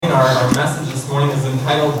our message this morning is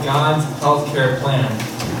entitled God's Healthcare Plan.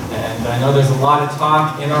 And I know there's a lot of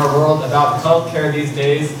talk in our world about healthcare these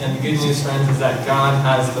days, and the good news, friends, is that God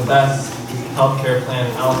has the best healthcare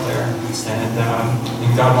plan out there.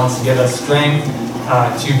 And God wants to give us strength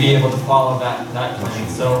to be able to follow that plan.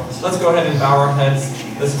 So let's go ahead and bow our heads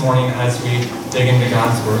this morning as we dig into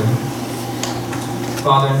God's Word.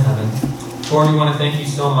 Father in heaven, Lord, we want to thank you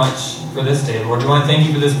so much for this day, Lord. We want to thank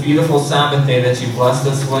you for this beautiful Sabbath day that you blessed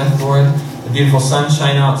us with, Lord. The beautiful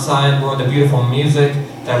sunshine outside, Lord, the beautiful music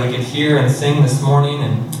that we could hear and sing this morning.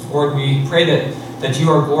 And Lord, we pray that you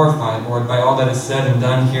are glorified, Lord, by all that is said and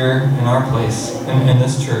done here in our place, in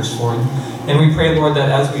this church, Lord. And we pray, Lord, that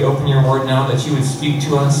as we open your word now, that you would speak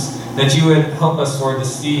to us, that you would help us, Lord, to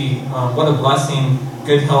see what a blessing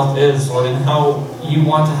good health is, Lord, and how you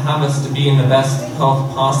want to have us to be in the best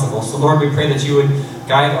health possible. So, Lord, we pray that you would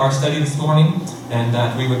guide our study this morning and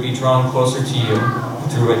that we would be drawn closer to you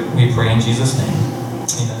through it. We pray in Jesus' name.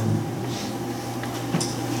 Amen.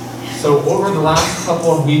 So over the last couple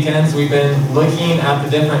of weekends, we've been looking at the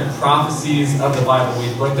different prophecies of the Bible.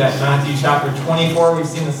 We've looked at Matthew chapter 24. We've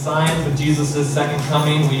seen the signs of Jesus' second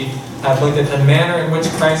coming. We have looked at the manner in which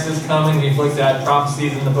Christ is coming. We've looked at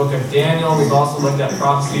prophecies in the book of Daniel. We've also looked at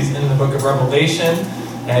prophecies in the book of Revelation.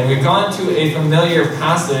 And we've gone to a familiar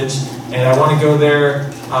passage, and I want to go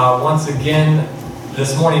there once again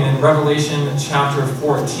this morning in Revelation chapter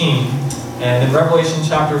 14. And in Revelation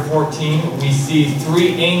chapter 14, we see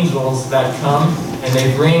three angels that come, and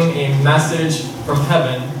they bring a message from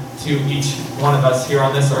heaven to each one of us here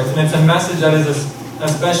on this earth. And it's a message that is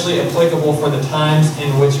especially applicable for the times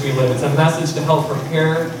in which we live. It's a message to help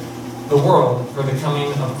prepare the world for the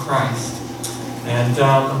coming of Christ.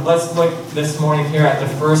 And let's look this morning here at the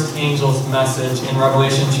first angel's message in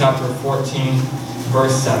Revelation chapter 14,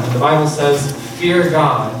 verse 7. The Bible says, "Fear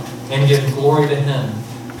God and give glory to him,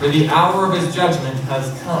 for the hour of his judgment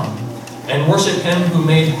has come, and worship him who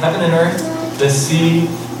made heaven and earth, the sea,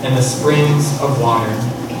 and the springs of water."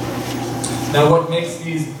 Now, what makes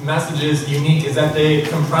these messages unique is that they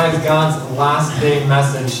comprise God's last day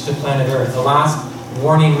message to planet Earth, the last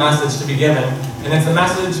warning message to be given. And it's a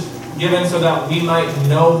message given so that we might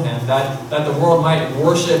know him, that the world might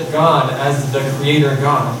worship God as the creator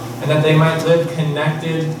God, and that they might live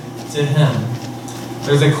connected to him.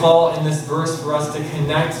 There's a call in this verse for us to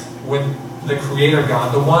connect with the creator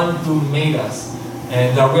God, the one who made us.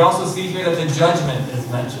 And we also see here that the judgment is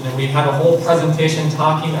mentioned, and we had a whole presentation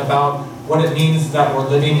talking about what it means that we're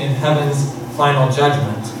living in heaven's final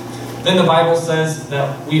judgment. Then the Bible says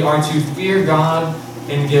that we are to fear God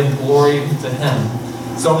and give glory to him.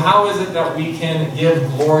 So how is it that we can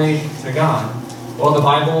give glory to God? Well, the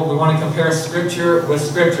Bible, we want to compare Scripture with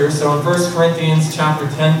Scripture. So in 1 Corinthians chapter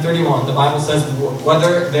 10:31, the Bible says,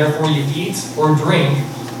 "Whether therefore you eat or drink,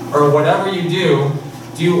 or whatever you do,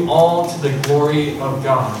 do all to the glory of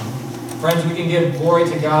God." Friends, we can give glory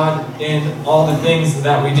to God in all the things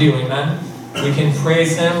that we do, amen? We can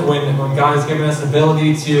praise him when God has given us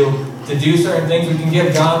ability to do certain things. We can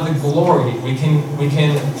give God the glory. We can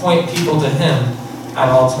point people to him at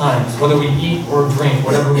all times. Whether we eat or drink,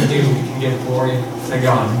 whatever we do, we can give glory to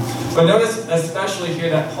God. But notice especially here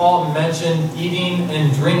that Paul mentioned eating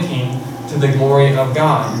and drinking to the glory of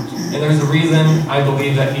God. And there's a reason I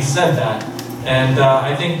believe that he said that. And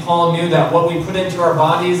I think Paul knew that what we put into our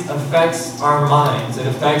bodies affects our minds. It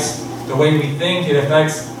affects the way we think. It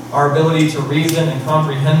affects our ability to reason and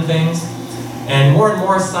comprehend things. And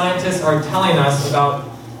more scientists are telling us about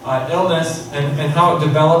illness and how it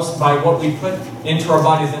develops by what we put into our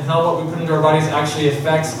bodies, and how what we put into our bodies actually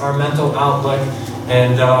affects our mental outlook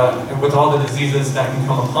and with all the diseases that can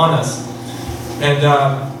come upon us. And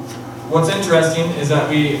what's interesting is that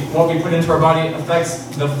what we put into our body affects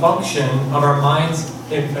the function of our minds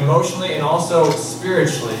emotionally and also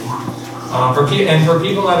spiritually. For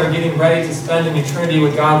people that are getting ready to spend an eternity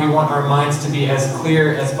with God, we want our minds to be as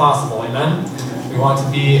clear as possible. Amen? We want to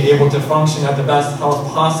be able to function at the best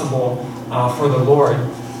health possible for the Lord.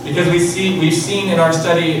 Because we've seen in our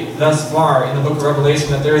study thus far in the book of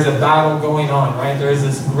Revelation that there is a battle going on, right? There is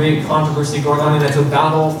this great controversy going on, and it's a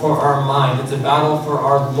battle for our mind. It's a battle for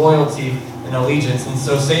our loyalty and allegiance. And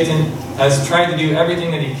so Satan has tried to do everything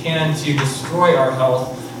that he can to destroy our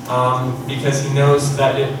health because he knows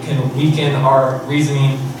that it can weaken our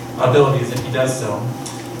reasoning abilities if he does so.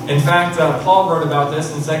 In fact, Paul wrote about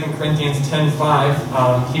this in 2 Corinthians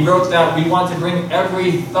 10:5. He wrote that we want to bring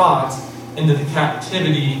every thought into the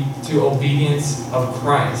captivity to obedience of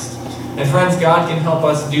Christ. And friends, God can help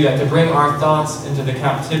us do that, to bring our thoughts into the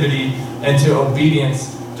captivity and to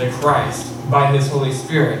obedience to Christ by his Holy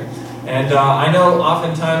Spirit. And I know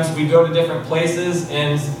oftentimes we go to different places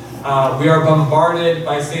and we are bombarded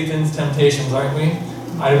by Satan's temptations, aren't we?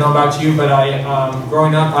 I don't know about you, but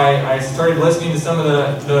growing up, I started listening to some of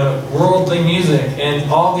the worldly music and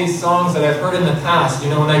all these songs that I've heard in the past. You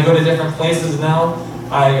know, when I go to different places now,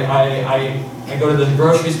 I go to the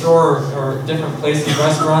grocery store or different places,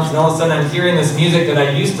 restaurants, and all of a sudden I'm hearing this music that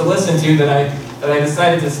I used to listen to that I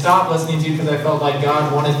decided to stop listening to because I felt like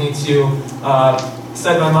God wanted me to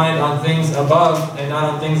set my mind on things above and not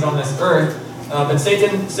on things on this earth. But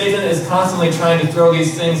Satan is constantly trying to throw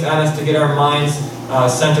these things at us to get our minds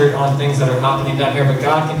centered on things that are happening down here. But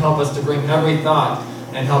God can help us to bring every thought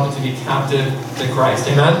and help it to be captive to Christ.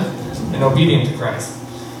 Amen? And obedient to Christ.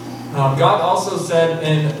 God also said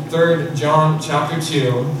in 3 John chapter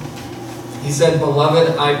 2, He said,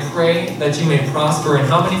 "Beloved, I pray that you may prosper in"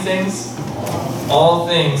 how many things? All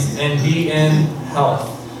things, and be in health,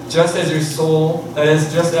 just as your soul, that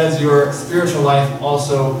is, just as your spiritual life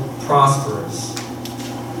also prospers.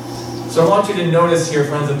 So I want you to notice here,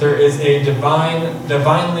 friends, that there is a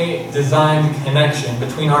divinely designed connection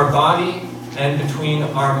between our body and between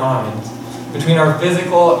our mind, between our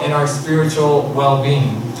physical and our spiritual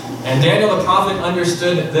well-being. And Daniel the prophet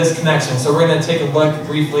understood this connection. So we're going to take a look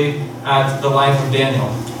briefly at the life of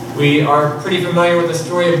Daniel. We are pretty familiar with the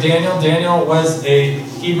story of Daniel. Daniel was a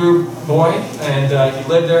Hebrew boy, and he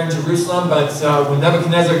lived there in Jerusalem. But when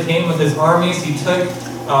Nebuchadnezzar came with his armies, he took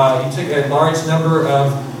a large number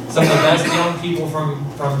of some of the best young people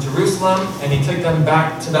from Jerusalem, and he took them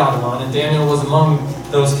back to Babylon. And Daniel was among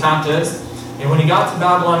those captives. And when he got to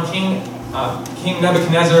Babylon, King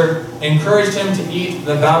Nebuchadnezzar encouraged him to eat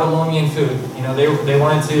the Babylonian food. You know, they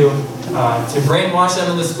wanted to brainwash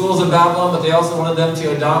them in the schools of Babylon, but they also wanted them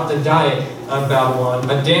to adopt the diet of Babylon.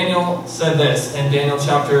 But Daniel said this in Daniel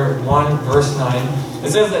chapter 1, verse 9.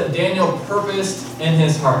 It says that Daniel purposed in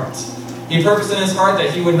his heart. He purposed in his heart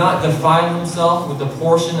that he would not defile himself with the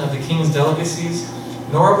portion of the king's delicacies,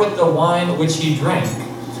 nor with the wine which he drank.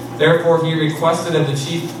 Therefore he requested of the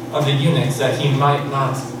chief of the eunuchs that he might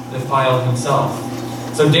not defile himself.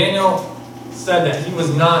 So Daniel said that he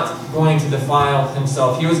was not going to defile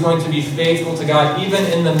himself. He was going to be faithful to God even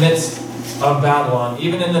in the midst of Babylon,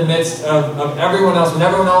 even in the midst of everyone else. When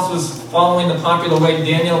everyone else was following the popular way,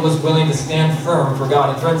 Daniel was willing to stand firm for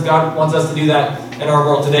God. And friends, God wants us to do that in our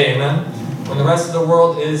world today, amen? When the rest of the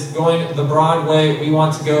world is going the broad way, we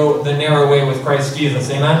want to go the narrow way with Christ Jesus,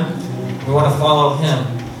 amen? We want to follow Him.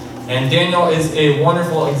 And Daniel is a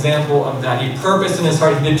wonderful example of that. He purposed in his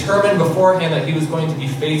heart, he determined beforehand that he was going to be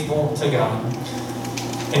faithful to God.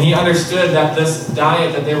 And he understood that this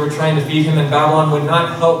diet that they were trying to feed him in Babylon would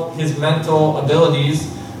not help his mental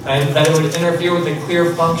abilities, and that it would interfere with the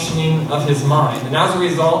clear functioning of his mind. And as a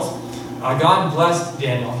result, God blessed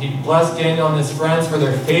Daniel. He blessed Daniel and his friends for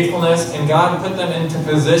their faithfulness, and God put them into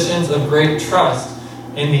positions of great trust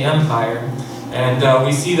in the empire. And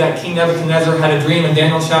we see that King Nebuchadnezzar had a dream in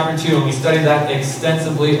Daniel chapter 2, and we studied that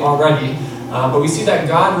extensively already. But we see that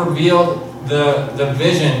God revealed the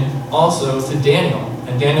vision also to Daniel,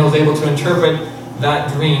 and Daniel was able to interpret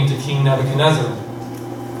that dream to King Nebuchadnezzar.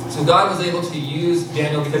 So God was able to use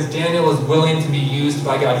Daniel because Daniel was willing to be used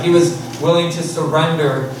by God. He was willing to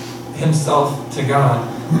surrender himself to God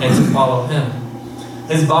and to follow Him.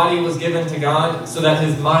 His body was given to God so that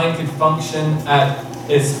his mind could function at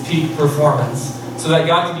its peak performance, so that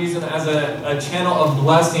God could use him as a channel of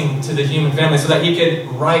blessing to the human family, so that he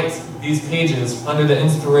could write these pages under the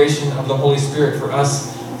inspiration of the Holy Spirit for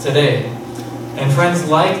us today. And friends,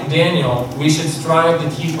 like Daniel, we should strive to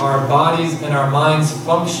keep our bodies and our minds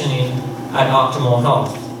functioning at optimal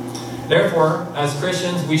health. Therefore, as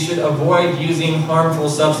Christians, we should avoid using harmful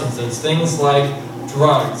substances, things like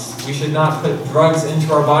drugs. We should not put drugs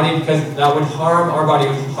into our body because that would harm our body,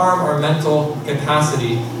 it would harm our mental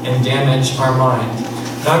capacity and damage our mind.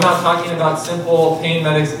 Now, I'm not talking about simple pain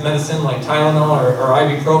medicine like Tylenol or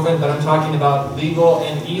ibuprofen, but I'm talking about legal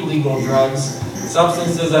and illegal drugs,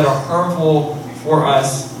 substances that are harmful for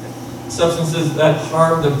us, substances that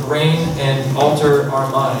harm the brain and alter our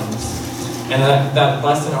minds, and that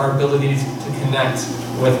lessen our ability to connect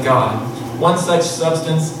with God. One such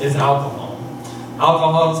substance is alcohol.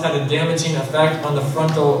 Alcohol has had a damaging effect on the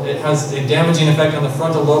frontal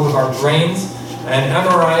lobe of our brains, and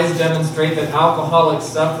MRIs demonstrate that alcoholics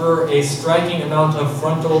suffer a striking amount of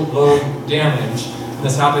frontal lobe damage. And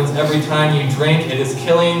this happens every time you drink. It is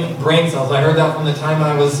killing brain cells. I heard that from the time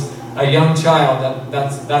I was a young child,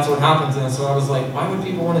 that's what happens. And so I was like, why would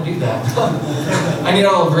people want to do that? I need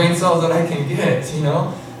all the brain cells that I can get, you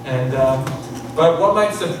know? And but what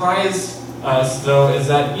might surprise us, though, is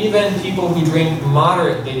that even people who drink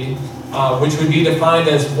moderately, which would be defined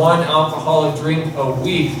as one alcoholic drink a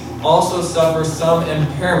week, also suffer some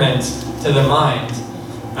impairment to the mind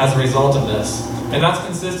as a result of this. And that's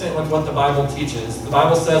consistent with what the Bible teaches. The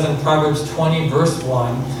Bible says in Proverbs 20, verse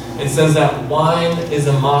 1, it says that wine is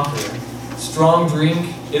a mocker, strong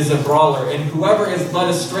drink is a brawler, and whoever is led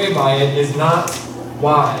astray by it is not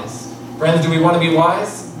wise. Friends, do we want to be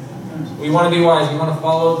wise? We want to be wise. We want to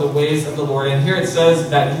follow the ways of the Lord. And here it says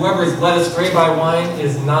that whoever is led astray by wine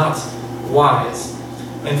is not wise.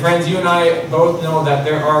 And friends, you and I both know that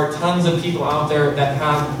there are tons of people out there that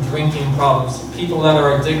have drinking problems. People that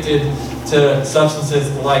are addicted to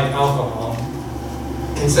substances like alcohol.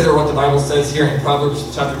 Consider what the Bible says here in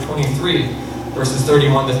Proverbs chapter 23, verses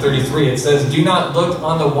 31 to 33. It says, "Do not look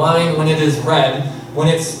on the wine when it is red, when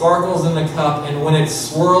it sparkles in the cup, and when it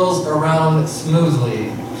swirls around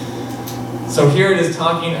smoothly." So here it is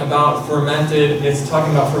talking about fermented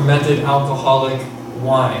alcoholic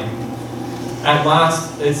wine. At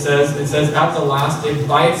last, it says, at the last, it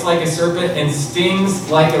bites like a serpent and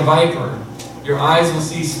stings like a viper. Your eyes will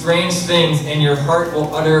see strange things, and your heart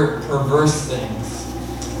will utter perverse things.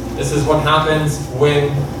 This is what happens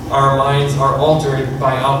when our minds are altered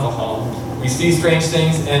by alcohol. We see strange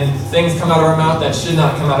things, and things come out of our mouth that should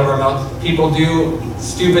not come out of our mouth. People do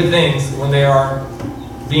stupid things when they are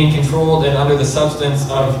being controlled and under the substance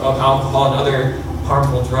of alcohol and other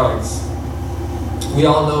harmful drugs. We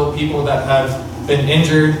all know people that have been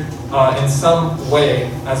injured in some way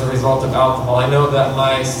as a result of alcohol. I know that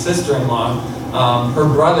my sister-in-law, her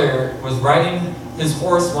brother was riding his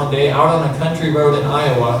horse one day out on a country road in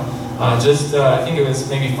Iowa, I think it was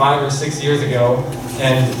maybe 5 or 6 years ago,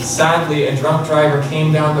 and sadly a drunk driver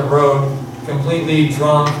came down the road completely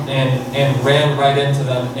drunk and ran right into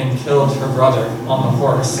them and killed her brother on the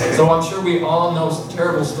horse. So I'm sure we all know some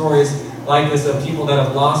terrible stories like this of people that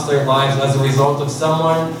have lost their lives as a result of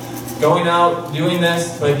someone going out doing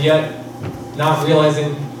this, but yet not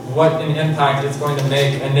realizing what an impact it's going to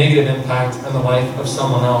make, a negative impact on the life of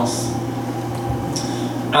someone else.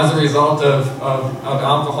 As a result of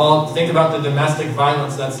alcohol, think about the domestic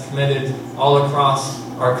violence that's committed all across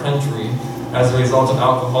our country as a result of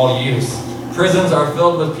alcohol use. Prisons are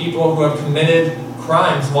filled with people who have committed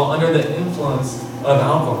crimes while under the influence of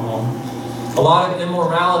alcohol. A lot of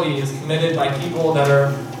immorality is committed by people that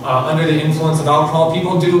are under the influence of alcohol.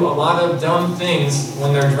 People do a lot of dumb things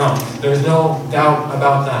when they're drunk. There's no doubt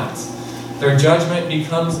about that. Their judgment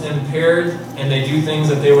becomes impaired, and they do things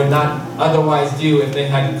that they would not otherwise do if they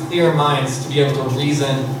had clear minds to be able to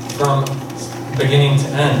reason from beginning to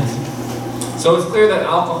end. So it's clear that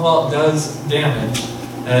alcohol does damage.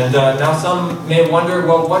 And now some may wonder,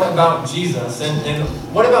 well, what about Jesus? And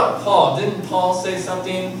what about Paul? Didn't Paul say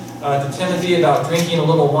something to Timothy about drinking a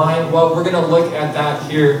little wine? Well, we're going to look at that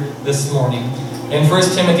here this morning. In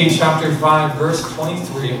 1 Timothy chapter 5, verse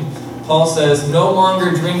 23, Paul says, "No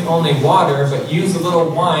longer drink only water, but use a little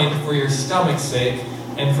wine for your stomach's sake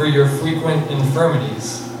and for your frequent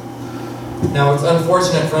infirmities." Now, it's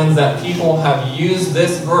unfortunate, friends, that people have used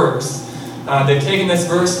this verse. They've taken this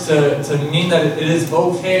verse to mean that it is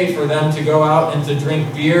okay for them to go out and to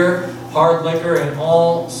drink beer, hard liquor, and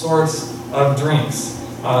all sorts of drinks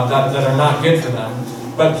that are not good for them.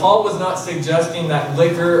 But Paul was not suggesting that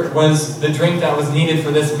liquor was the drink that was needed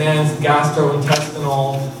for this man's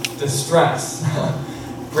gastrointestinal distress.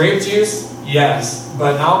 Grape juice? Yes.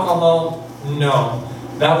 But alcohol? No.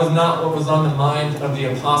 That was not what was on the mind of the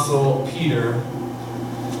Apostle Peter.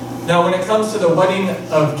 Now, when it comes to the wedding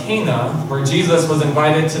of Cana, where Jesus was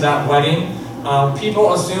invited to that wedding,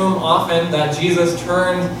 people assume often that Jesus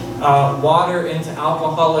turned water into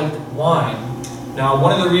alcoholic wine. Now,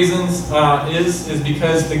 one of the reasons is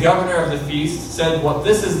because the governor of the feast said, "Well,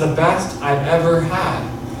 this is the best I've ever had."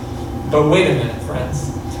 But wait a minute,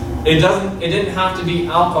 friends. It didn't have to be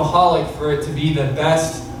alcoholic for it to be the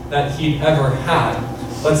best that he'd ever had.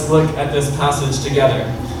 Let's look at this passage together.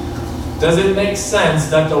 Does it make sense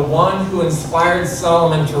that the one who inspired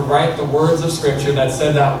Solomon to write the words of Scripture that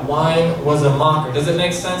said that wine was a mocker, does it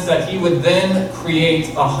make sense that he would then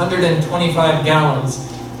create 125 gallons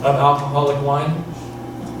of alcoholic wine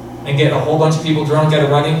and get a whole bunch of people drunk at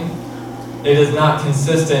a wedding? It is not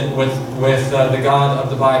consistent with the God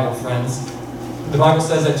of the Bible, friends. The Bible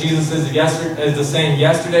says that Jesus is the same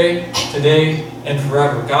yesterday, today, and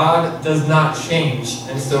forever. God does not change.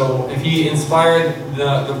 And so if he inspired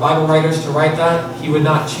the Bible writers to write that, he would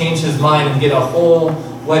not change his mind and get a whole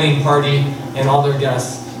wedding party and all their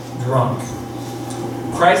guests drunk.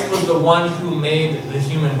 Christ was the one who made the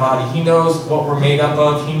human body. He knows what we're made up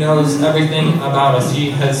of. He knows everything about us.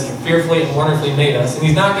 He has fearfully and wonderfully made us. And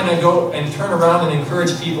he's not going to go and turn around and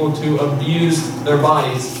encourage people to abuse their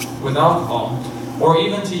bodies with alcohol, or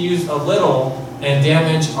even to use a little and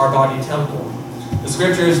damage our body temple. The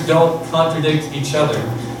scriptures don't contradict each other.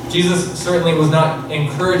 Jesus certainly was not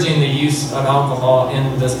encouraging the use of alcohol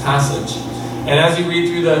in this passage. And as you read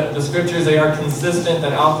through the scriptures, they are consistent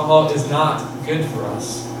that alcohol is not good for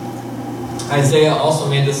us. Isaiah also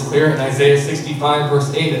made this clear in Isaiah 65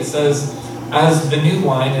 verse 8. It says, "As the new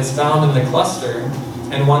wine is found in the cluster,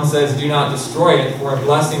 and one says, 'Do not destroy it, for a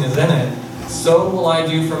blessing is in it,' so will I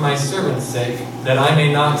do for my servant's sake, that I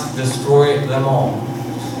may not destroy them all."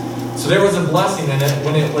 So there was a blessing in it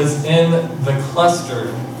when it was in the cluster.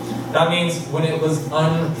 That means when it was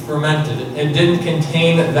unfermented. It didn't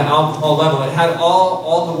contain the alcohol level. It had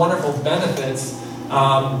all the wonderful benefits,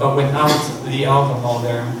 but without the alcohol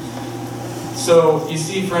there. So you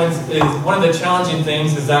see, friends, one of the challenging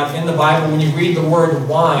things is that in the Bible, when you read the word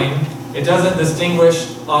wine, it doesn't distinguish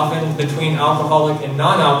often between alcoholic and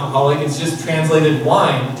non-alcoholic. It's just translated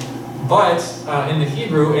wine. But in the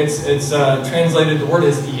Hebrew, it's translated, the word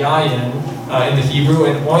is yayin in the Hebrew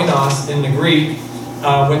and oinos in the Greek,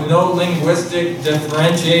 with no linguistic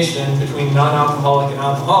differentiation between non-alcoholic and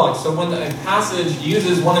alcoholic. So when a passage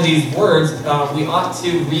uses one of these words, we ought to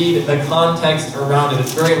read the context around it.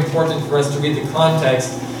 It's very important for us to read the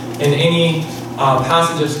context in any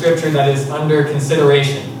passage of Scripture that is under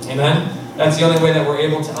consideration. Amen? That's the only way that we're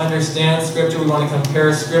able to understand Scripture. We want to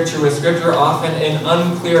compare Scripture with Scripture. Often an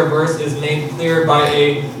unclear verse is made clear by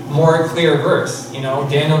a more clear verse. You know,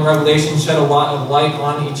 Daniel and Revelation shed a lot of light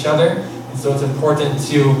on each other. And so it's important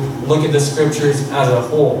to look at the Scriptures as a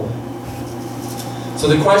whole. So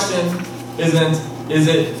the question isn't, is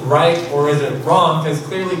it right or is it wrong? Because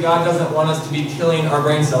clearly God doesn't want us to be killing our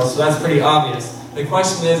brain cells. So that's pretty obvious. The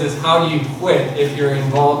question is how do you quit if you're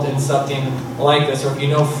involved in something like this, or if you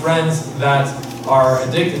know friends that are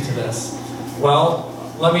addicted to this? Well,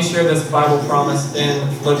 let me share this Bible promise in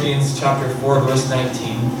Philippians chapter 4, verse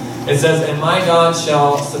 19. It says, "And my God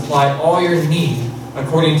shall supply all your need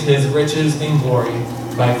according to his riches in glory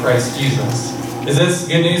by Christ Jesus." Is this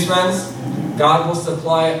good news, friends? God will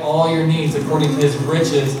supply all your needs according to his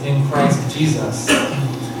riches in Christ Jesus.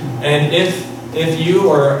 And if you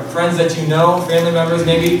or friends that you know, family members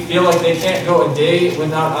maybe, feel like they can't go a day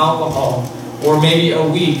without alcohol, or maybe a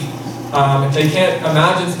week, if they can't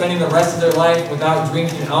imagine spending the rest of their life without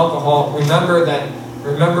drinking alcohol, remember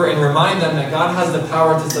and remind them that God has the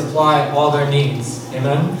power to supply all their needs.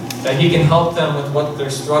 Amen? That he can help them with what they're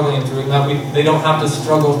struggling through, and that they don't have to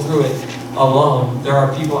struggle through it alone. There are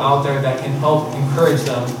people out there that can help encourage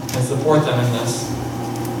them and support them in this.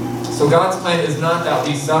 So God's plan is not that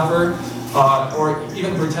we suffer or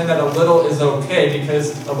even pretend that a little is okay,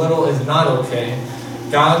 because a little is not okay.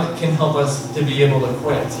 God can help us to be able to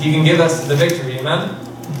quit. He can give us the victory, amen?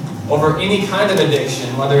 Over any kind of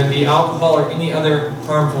addiction, whether it be alcohol or any other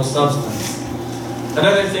harmful substance.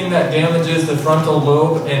 Another thing that damages the frontal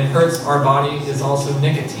lobe and hurts our body is also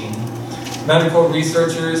nicotine. Medical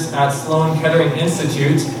researchers at Sloan Kettering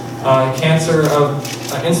Institute,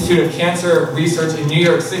 Institute of Cancer Research in New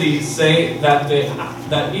York City, say that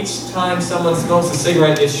each time someone smokes a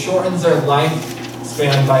cigarette, it shortens their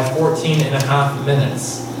lifespan by 14 and a half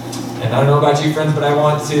minutes. And I don't know about you, friends, but I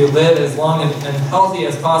want to live as long and healthy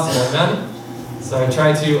as possible, amen? So I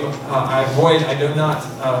try to, I do not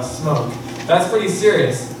smoke. That's pretty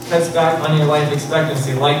serious. Cuts back on your life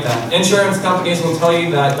expectancy like that. Insurance companies will tell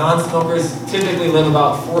you that non-smokers typically live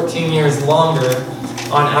about 14 years longer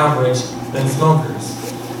on average than smokers.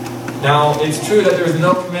 Now, it's true that there's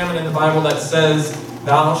no commandment in the Bible that says,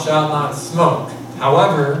 "Thou shalt not smoke."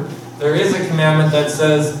 However, there is a commandment that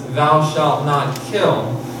says, "Thou shalt not kill."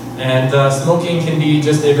 And smoking can be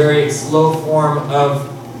just a very slow form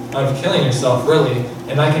of killing yourself, really.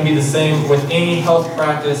 And that can be the same with any health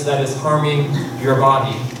practice that is harming your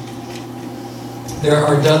body. There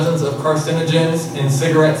are dozens of carcinogens in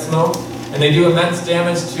cigarette smoke, and they do immense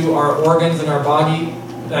damage to our organs in our body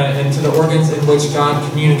and to the organs in which God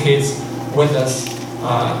communicates with us,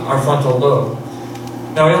 our frontal lobe.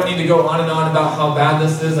 Now, I don't need to go on and on about how bad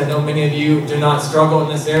this is. I know many of you do not struggle in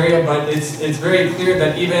this area, but it's very clear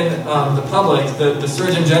that even the public, the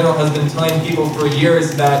Surgeon General has been telling people for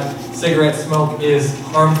years that cigarette smoke is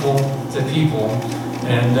harmful to people.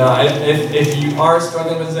 And if you are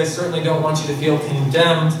struggling with this, I certainly don't want you to feel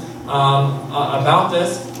condemned about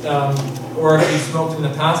this, or if you smoked in the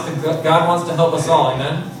past. God wants to help us all,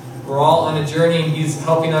 amen? We're all on a journey, and he's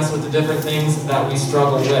helping us with the different things that we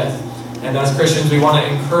struggle with. And as Christians, we want to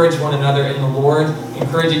encourage one another in the Lord,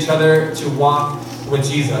 encourage each other to walk with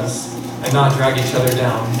Jesus and not drag each other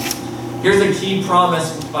down. Here's a key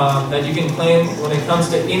promise that you can claim when it comes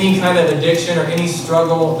to any kind of addiction or any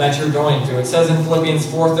struggle that you're going through. It says in Philippians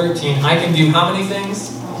 4:13, I can do how many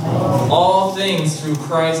things? All things through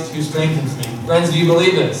Christ who strengthens me. Friends, do you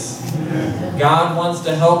believe this? God wants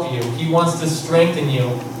to help you. He wants to strengthen you.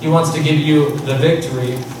 He wants to give you the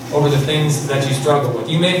victory over the things that you struggle with.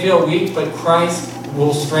 You may feel weak, but Christ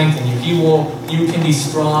will strengthen you. You can be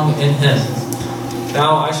strong in Him.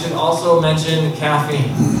 Now, I should also mention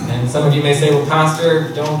caffeine. And some of you may say, well,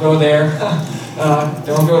 Pastor, don't go there.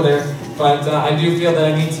 Don't go there. But I do feel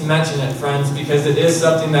that I need to mention it, friends, because it is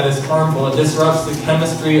something that is harmful. It disrupts the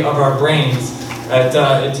chemistry of our brains.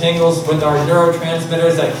 It tangles with our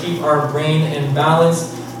neurotransmitters that keep our brain in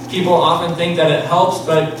balance. People often think that it helps,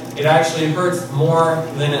 but it actually hurts more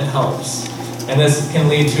than it helps. And this can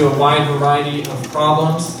lead to a wide variety of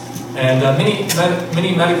problems. And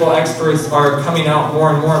many medical experts are coming out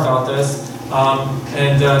more and more about this.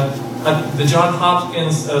 At the Johns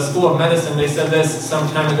Hopkins School of Medicine, they said this some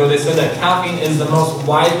time ago. They said that caffeine is the most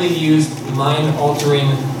widely used mind-altering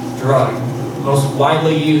drug. Most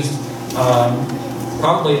widely used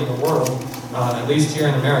probably in the world, at least here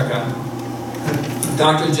in America.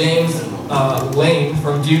 Dr. James Lane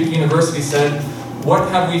from Duke University said, what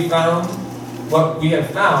we have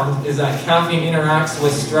found is that caffeine interacts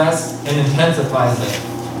with stress and intensifies it.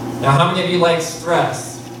 Now, how many of you like stress?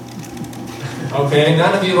 Okay,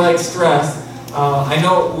 none of you like stress. I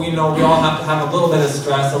know we all have to have a little bit of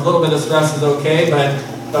stress. A little bit of stress is okay,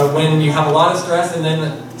 but when you have a lot of stress and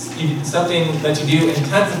then something that you do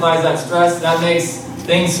intensifies that stress, that makes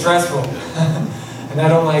things stressful. And I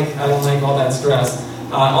don't like all that stress.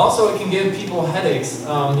 Also, it can give people headaches.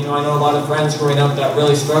 I know a lot of friends growing up that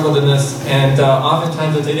really struggled in this, and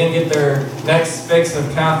oftentimes if they didn't get their next fix of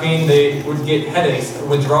caffeine, they would get headaches,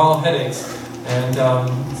 withdrawal headaches. And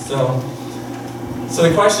so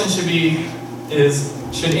the question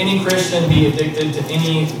should any Christian be addicted to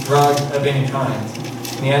any drug of any kind?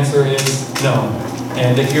 And the answer is no.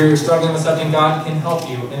 And if you're struggling with something, God can help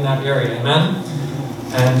you in that area. Amen?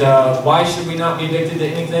 And why should we not be addicted to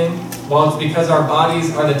anything? Well, it's because our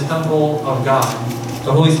bodies are the temple of God.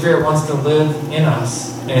 The Holy Spirit wants to live in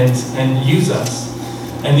us and use us.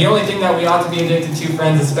 And the only thing that we ought to be addicted to,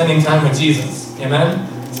 friends, is spending time with Jesus. Amen?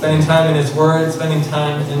 Spending time in His Word, spending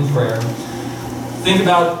time in prayer. Think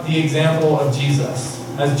about the example of Jesus.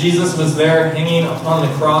 As Jesus was there hanging upon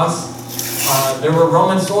the cross, there were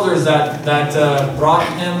Roman soldiers that brought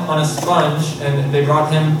Him on a sponge, and they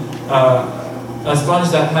brought Him a sponge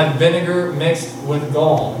that had vinegar mixed with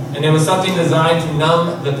gall. And it was something designed to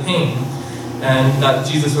numb the pain and that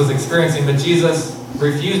Jesus was experiencing. But Jesus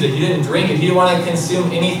refused it. He didn't drink it. He didn't want to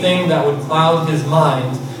consume anything that would cloud His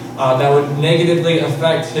mind, that would negatively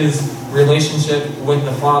affect His relationship with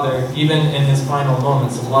the Father, even in His final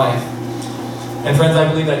moments of life. And friends, I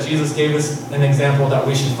believe that Jesus gave us an example that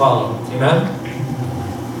we should follow. Amen?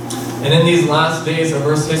 And in these last days of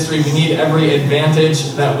Earth's history, we need every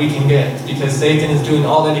advantage that we can get, because Satan is doing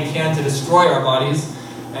all that he can to destroy our bodies.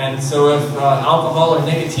 And so if alcohol or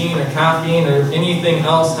nicotine or caffeine or anything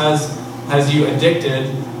else has you addicted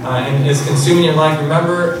and is consuming your life,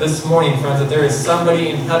 remember this morning, friends, that there is somebody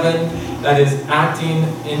in heaven that is acting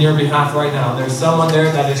in your behalf right now. There's someone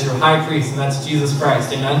there that is your high priest, and that's Jesus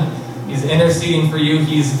Christ. Amen? He's interceding for you.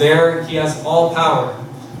 He's there. He has all power,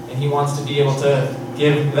 and He wants to be able to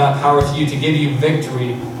give that power to you, to give you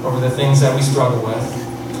victory over the things that we struggle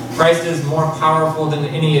with. Christ is more powerful than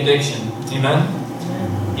any addiction. Amen?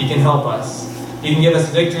 He can help us. He can give us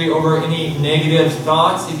victory over any negative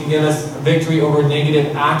thoughts. He can give us victory over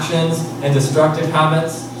negative actions and destructive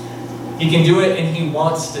habits. He can do it, and He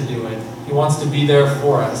wants to do it. He wants to be there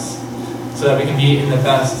for us so that we can be in the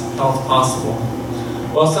best health possible.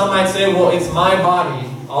 Well, some might say, well, it's my body.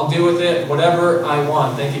 I'll do with it whatever I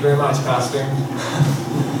want. Thank you very much, Pastor.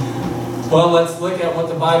 Well, let's look at what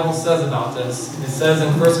the Bible says about this. It says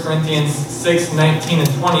in 1 Corinthians 6, 19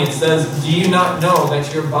 and 20, it says, do you not know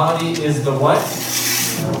that your body is the what?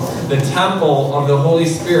 The temple of the Holy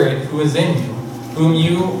Spirit who is in you, whom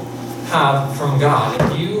you have from God,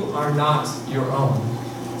 and you are not your own.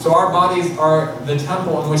 So our bodies are the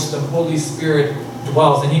temple in which the Holy Spirit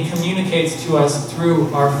dwells, and He communicates to us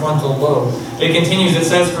through our frontal lobe. It continues, it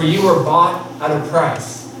says, for you were bought at a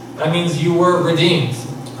price. That means you were redeemed.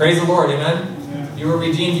 Praise the Lord, amen? Yeah. You were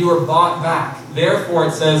redeemed, you were bought back. Therefore,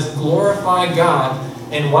 it says, glorify God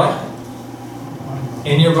in what?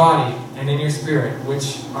 In your body and in your spirit,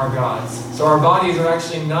 which are God's. So our bodies are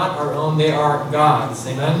actually not our own, they are God's,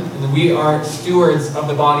 amen? And we are stewards of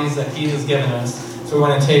the bodies that He has given us. So we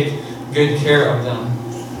want to take good care of them.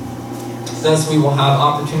 Thus we will have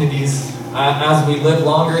opportunities as we live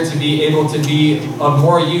longer to be able to be of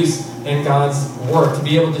more use in God's work, to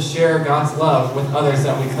be able to share God's love with others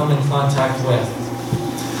that we come in contact with.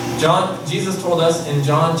 Jesus told us in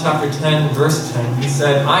John chapter 10, verse 10, he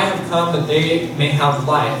said, I have come that they may have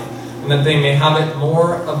life, and that they may have it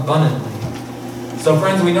more abundantly. So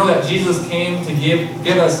friends, we know that Jesus came to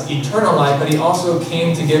give us eternal life, but he also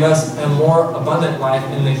came to give us a more abundant life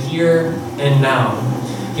in the here and now.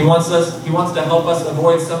 He wants to help us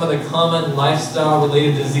avoid some of the common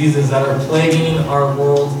lifestyle-related diseases that are plaguing our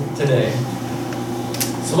world today.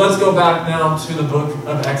 So let's go back now to the book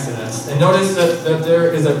of Exodus. And notice that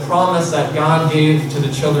there is a promise that God gave to the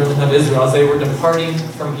children of Israel as they were departing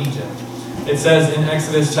from Egypt. It says in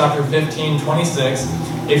Exodus chapter 15, 26,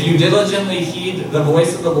 if you diligently heed the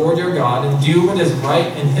voice of the Lord your God and do what is right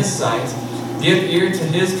in his sight, give ear to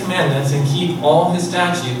his commandments and keep all his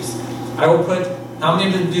statutes, I will put how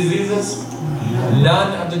many of the diseases?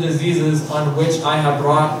 None of the diseases on which I have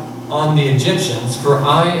brought on the Egyptians, for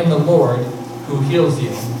I am the Lord who heals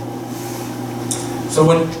you. So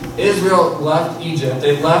when Israel left Egypt,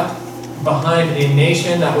 they left behind a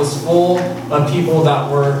nation that was full of people that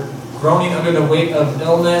were groaning under the weight of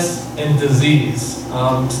illness and disease.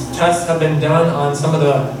 Tests have been done on some of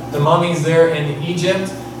the mummies there in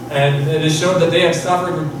Egypt, and it has showed that they have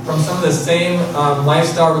suffered from some of the same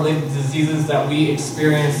lifestyle-related diseases that we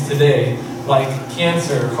experience today, like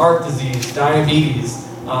cancer, heart disease, diabetes.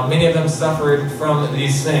 Many of them suffered from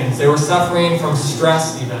these things. They were suffering from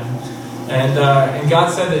stress even. And God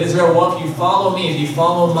said to Israel, well, if you follow me, if you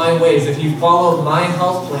follow my ways, if you follow my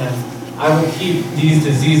health plan, I will keep these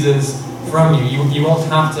diseases from you. You won't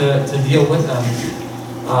have to deal with them.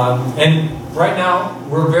 And right now,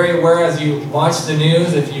 we're very aware as you watch the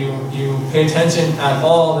news, if you pay attention at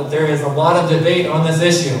all, that there is a lot of debate on this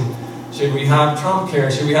issue. Should we have Trump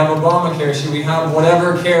care? Should we have Obamacare? Should we have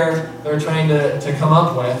whatever care they're trying to come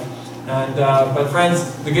up with? And but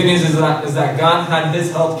friends, the good news is that God had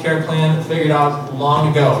his health care plan figured out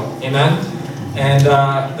long ago. Amen? And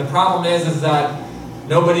the problem is that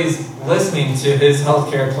nobody's listening to his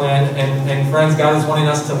health care plan. And friends, God is wanting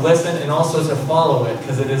us to listen and also to follow it,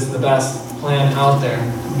 because it is the best plan out there.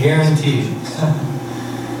 Guaranteed.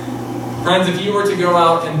 Friends, if you were to go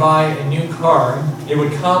out and buy a new car, it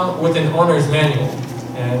would come with an owner's manual.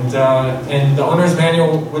 And the owner's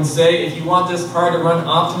manual would say, if you want this car to run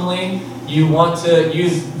optimally, you want to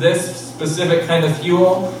use this specific kind of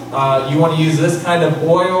fuel, you want to use this kind of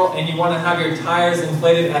oil, and you want to have your tires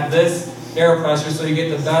inflated at this air pressure so you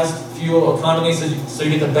get the best fuel economy, so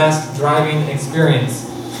you get the best driving experience.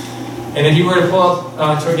 And if you were to pull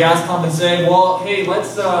up to a gas pump and say, well, hey,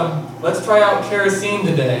 let's try out kerosene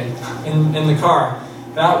today in the car,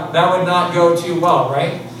 that would not go too well,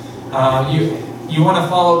 right? You want to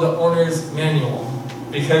follow the owner's manual,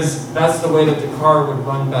 because that's the way that the car would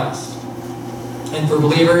run best. And for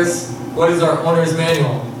believers, what is our owner's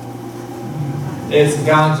manual? It's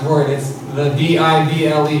God's Word. It's the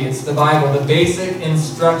Bible. It's the Bible, the basic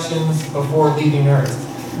instructions before leaving earth.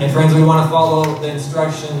 And friends, we want to follow the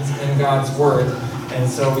instructions in God's Word, and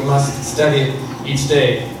so we must study it each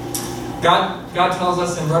day. God tells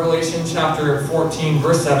us in Revelation chapter 14,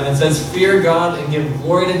 verse 7, it says, fear God and give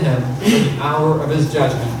glory to him, for the hour of his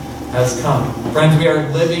judgment has come. Friends, we are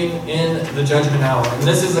living in the judgment hour, and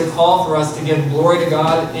this is a call for us to give glory to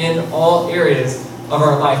God in all areas of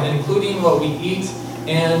our life, including what we eat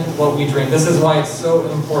and what we drink. This is why it's so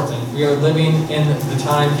important. We are living in the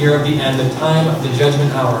time here of the end, the time of the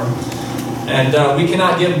judgment hour. And we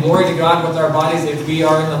cannot give glory to God with our bodies if we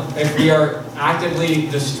are actively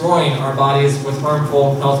destroying our bodies with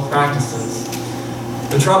harmful health practices.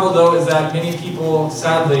 The trouble, though, is that many people,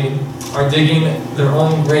 sadly, are digging their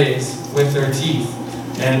own graves with their teeth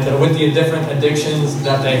and with the different addictions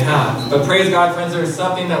that they have. But praise God, friends, there is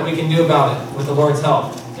something that we can do about it with the Lord's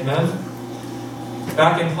help. Amen?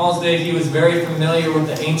 Back in Paul's day, he was very familiar with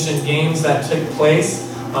the ancient games that took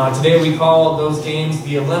place. Today we call those games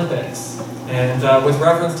the Olympics. And with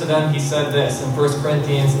reference to them, he said this in 1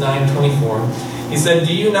 Corinthians 9:24. He said,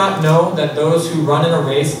 do you not know that those who run in a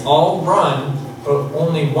race all run, but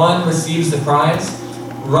only one receives the prize?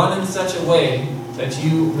 Run in such a way that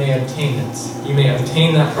you may obtain it. You may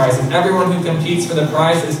obtain that prize. And everyone who competes for the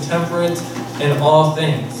prize is temperate in all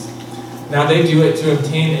things. Now they do it to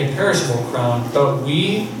obtain a perishable crown, but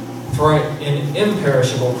we for an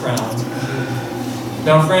imperishable crown.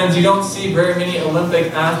 Now, friends, you don't see very many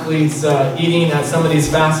Olympic athletes eating at some of these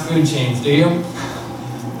fast food chains, do you?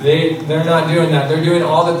 They're not doing that. They're doing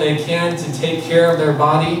all that they can to take care of their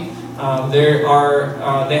body.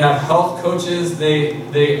 They have health coaches.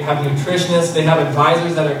 They have nutritionists. They have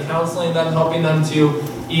advisors that are counseling them, helping them to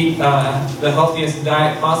eat the healthiest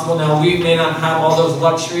diet possible. Now, we may not have all those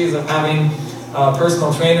luxuries of having a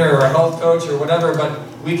personal trainer or a health coach or whatever, but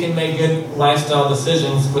we can make good lifestyle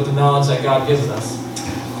decisions with the knowledge that God gives us.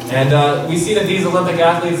 And we see that these Olympic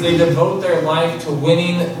athletes, they devote their life to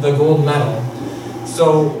winning the gold medal.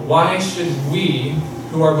 So why should we,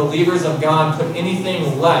 who are believers of God, put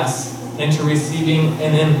anything less into receiving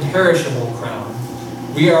an imperishable crown?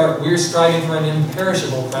 We're striving for an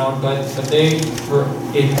imperishable crown, but they for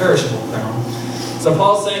a perishable crown. So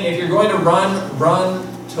Paul's saying, if you're going to run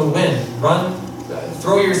to win.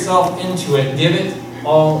 Throw yourself into it. Give it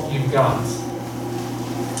all you've got.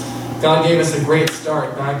 God gave us a great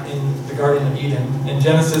start back in the Garden of Eden. In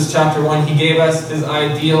Genesis chapter 1, He gave us His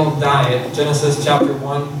ideal diet. Genesis chapter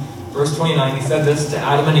 1, verse 29, He said this to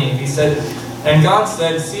Adam and Eve. He said, "And God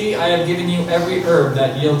said, See, I have given you every herb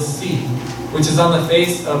that yields seed, which is on the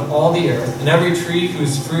face of all the earth, and every tree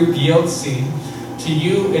whose fruit yields seed. To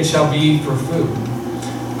you it shall be for food."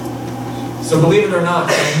 So believe it or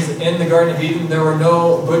not, friends, in the Garden of Eden, there were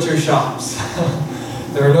no butcher shops.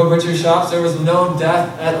 There were no butcher shops. There was no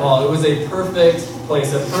death at all. It was a perfect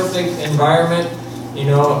place, a perfect environment.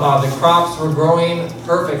 The crops were growing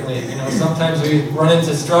perfectly. Sometimes we run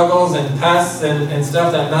into struggles and pests and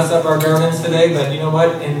stuff that mess up our gardens today. But you know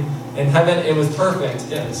what? In heaven, it was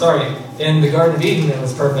perfect. In the Garden of Eden, it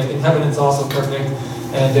was perfect. In heaven, it's also perfect.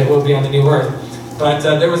 And it will be on the new earth. But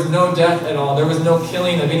there was no death at all. There was no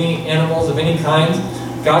killing of any animals of any kind.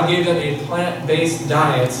 God gave them a plant-based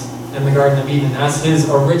diet in the Garden of Eden as His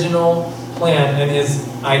original plan and His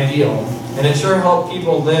ideal. And it sure helped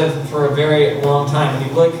people live for a very long time. When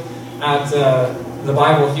you look at the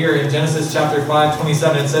Bible here in Genesis chapter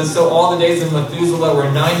 5:27, it says, "So all the days of Methuselah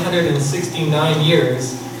were 969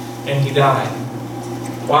 years, and he died."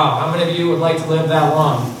 Wow, how many of you would like to live that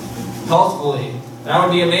long? Healthfully. That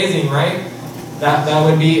would be amazing, right? That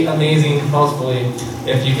would be amazing, healthfully,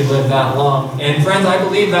 if you could live that long. And friends, I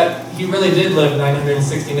believe that he really did live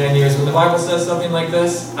 969 years. When the Bible says something like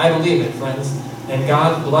this, I believe it, friends. And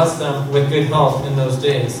God blessed them with good health in those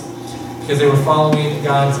days because they were following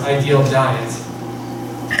God's ideal diet.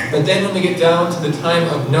 But then when we get down to the time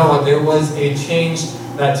of Noah, there was a change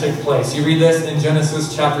that took place. You read this in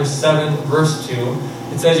Genesis chapter 7, verse 2.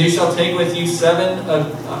 It says, "You shall take with you seven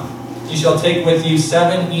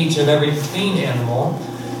each of every clean animal,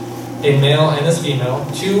 a male and his female,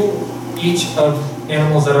 2 each of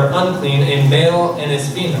animals that are unclean, a male and his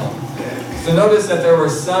female." So notice that there were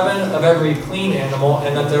 7 of every clean animal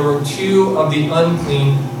and that there were 2 of the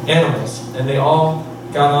unclean animals. And they all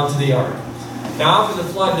got onto the ark. Now after the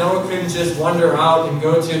flood, Noah couldn't just wander out and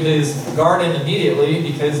go to his garden immediately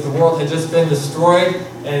because the world had just been destroyed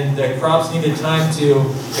and the crops needed time to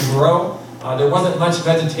grow. There wasn't much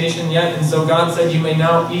vegetation yet, and so God said, "You may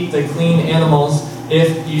now eat the clean animals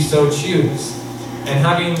if you so choose." And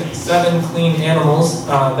having 7 clean animals,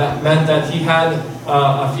 that meant that he had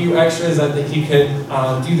a few extras that he could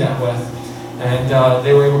do that with. And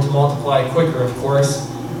they were able to multiply quicker, of course.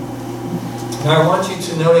 Now I want you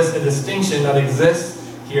to notice a distinction that exists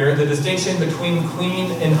here, the distinction between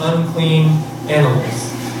clean and unclean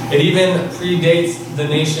animals. It even predates the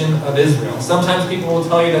nation of Israel. Sometimes people will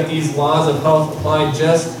tell you that these laws of health apply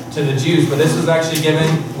just to the Jews, but this was actually given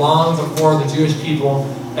long before the Jewish people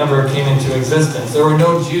ever came into existence. There were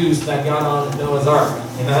no Jews that got on Noah's Ark.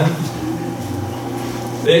 Amen?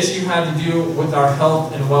 The issue had to do with our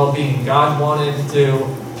health and well-being. God wanted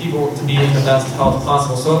people to be in the best health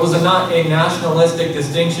possible. So it was not a nationalistic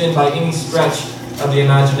distinction by any stretch of the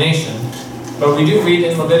imagination. But we do read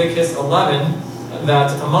in Leviticus 11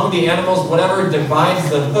 that among the animals, whatever divides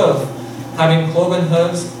the hoof, having cloven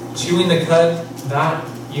hooves, chewing the cud, that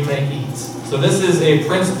you may eat. So this is a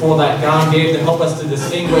principle that God gave to help us to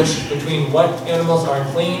distinguish between what animals are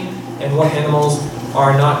clean and what animals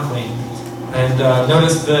are not clean. And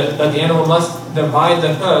notice that the animal must divide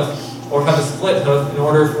the hoof or have a split hoof in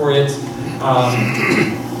order for it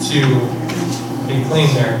to be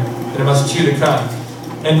clean there. And it must chew the cud.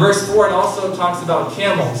 In verse 4, it also talks about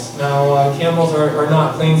camels. Now, camels are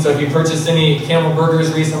not clean, so if you purchased any camel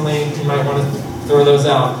burgers recently, you might want to throw those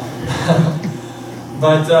out.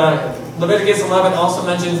 But Leviticus 11 also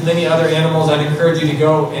mentions many other animals. I'd encourage you to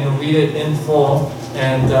go and read it in full,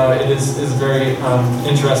 and it is very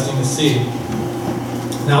interesting to see.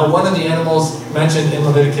 Now, one of the animals mentioned in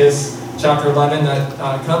Leviticus chapter 11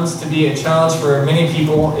 that comes to be a challenge for many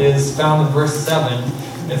people is found in verse 7.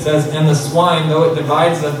 It says, "And the swine, though it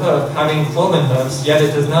divides the hoof, having cloven hoofs, yet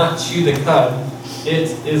it does not chew the cud,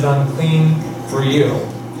 it is unclean for you."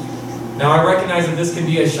 Now I recognize that this could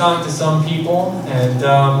be a shock to some people,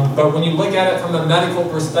 but when you look at it from a medical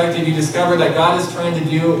perspective, you discover that God is trying to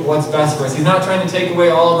do what's best for us. He's not trying to take away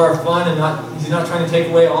all of our fun, and He's not trying to take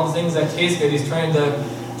away all the things that taste good. He's trying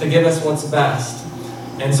to give us what's best.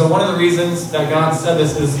 And so one of the reasons that God said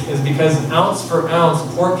this is because ounce for ounce,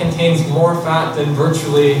 pork contains more fat than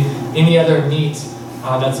virtually any other meat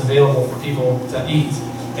that's available for people to eat.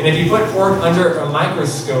 And if you put pork under a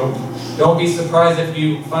microscope, don't be surprised if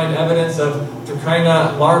you find evidence of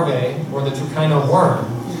trichina larvae, or the trichina worm.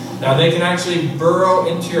 Now they can actually burrow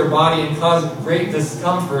into your body and cause great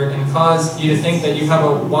discomfort and cause you to think that you have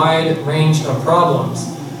a wide range of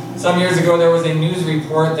problems. Some years ago there was a news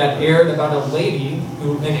report that aired about a lady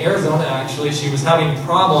who, in Arizona actually, she was having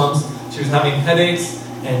problems. She was having headaches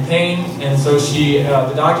and pain, and so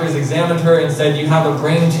the doctors examined her and said, "You have a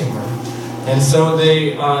brain tumor." And so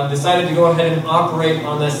they decided to go ahead and operate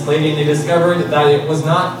on this lady, and they discovered that it was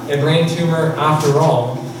not a brain tumor after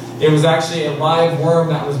all. It was actually a live worm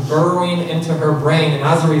that was burrowing into her brain, and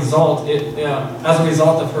as a result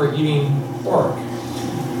of her eating pork.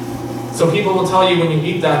 So people will tell you when you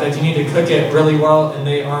eat that you need to cook it really well, and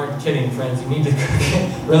they aren't kidding, friends. You need to cook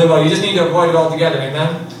it really well. You just need to avoid it altogether,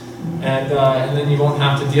 amen? And then you won't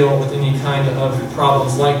have to deal with any kind of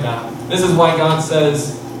problems like that. This is why God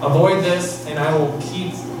says, avoid this, and I will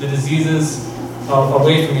keep the diseases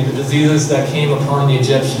away from you, the diseases that came upon the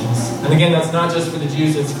Egyptians. And again, that's not just for the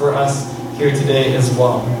Jews, it's for us here today as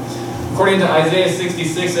well. According to Isaiah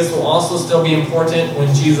 66, this will also still be important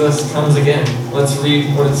when Jesus comes again. Let's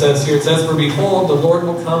read what it says here. It says, "For behold, the Lord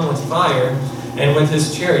will come with fire, and with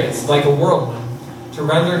his chariots, like a whirlwind, to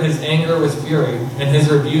render his anger with fury, and his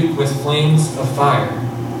rebuke with flames of fire.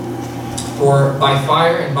 For by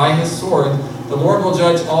fire and by his sword the Lord will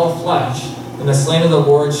judge all flesh, and the slain of the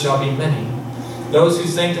Lord shall be many. Those who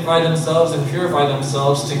sanctify themselves and purify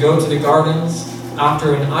themselves to go to the gardens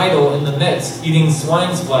after an idol in the midst, eating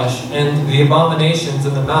swine's flesh, and the abominations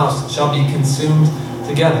in the mouth shall be consumed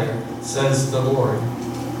together, says the Lord."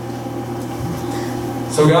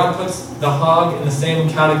 So God puts the hog in the same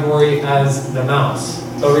category as the mouse.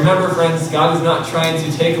 But remember, friends, God is not trying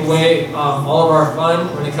to take away all of our fun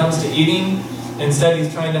when it comes to eating. Instead,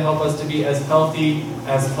 he's trying to help us to be as healthy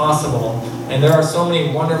as possible. And there are so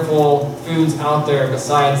many wonderful foods out there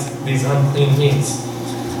besides these unclean meats.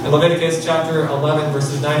 In Leviticus chapter 11,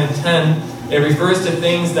 verses 9 and 10, it refers to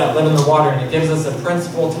things that live in the water, and it gives us a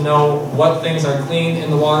principle to know what things are clean in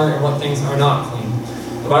the water and what things are not clean.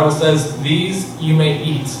 The Bible says, "These you may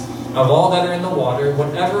eat of all that are in the water.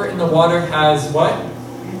 Whatever in the water has" what?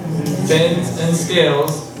 "Fins and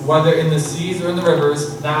scales, whether in the seas or in the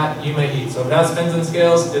rivers, that you may eat." So if it has fins and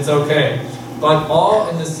scales, it's okay. "But all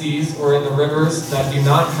in the seas or in the rivers that do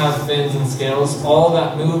not have fins and scales, all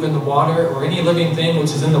that move in the water, or any living thing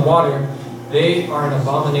which is in the water, they are an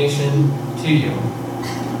abomination to you."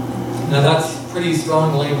 Now that's pretty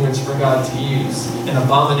strong language for God to use, an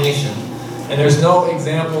abomination. And there's no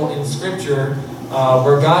example in Scripture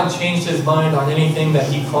where God changed his mind on anything that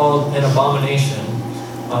he called an abomination.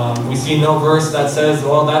 We see no verse that says,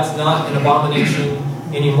 well, that's not an abomination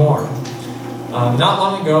anymore. Not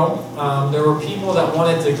long ago, there were people that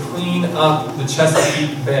wanted to clean up the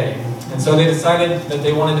Chesapeake Bay. And so they decided that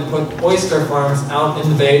they wanted to put oyster farms out in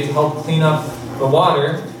the bay to help clean up the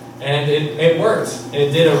water. And it worked.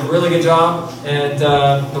 It did a really good job. And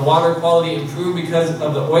the water quality improved because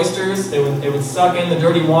of the oysters. It would suck in the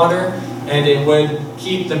dirty water, and it would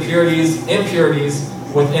keep the impurities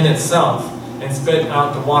within itself and spit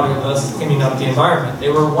out the water, thus cleaning up the environment. They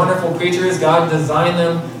were wonderful creatures. God designed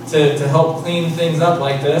them to help clean things up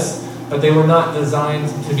like this, but they were not designed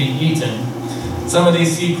to be eaten. Some of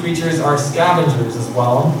these sea creatures are scavengers as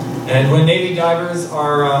well. And when Navy divers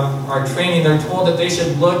are training, they're told that they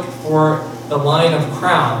should look for the line of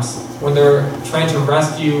crabs when they're trying to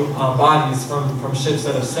rescue bodies from ships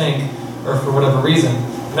that have sank or for whatever reason.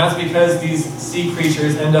 And that's because these sea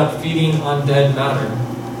creatures end up feeding on dead matter.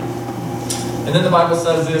 And then the Bible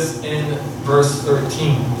says this in verse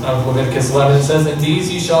 13 of Leviticus 11. It says, "And these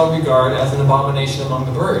you shall regard as an abomination among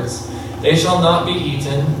the birds. They shall not be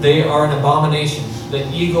eaten. They are an abomination. The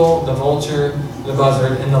eagle, the vulture, the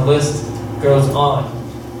buzzard," and the list goes on.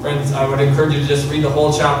 Friends, I would encourage you to just read the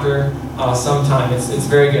whole chapter sometime. It's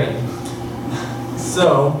very good.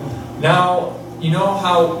 So, now, you know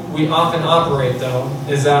how we often operate, though,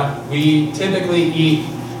 is that we typically eat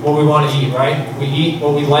what we want to eat, right? We eat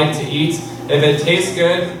what we like to eat. If it tastes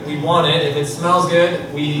good, we want it. If it smells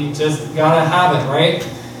good, we just gotta have it, right?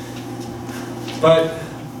 But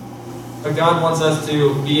God wants us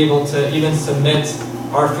to be able to even submit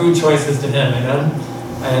our food choices to Him, amen?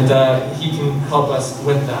 And He can help us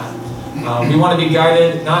with that. We want to be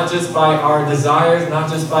guided not just by our desires, not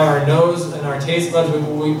just by our nose and our taste buds.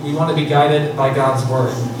 We want to be guided by God's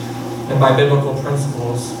Word and by biblical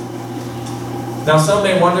principles. Now some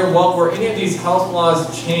may wonder, well, were any of these health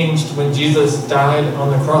laws changed when Jesus died on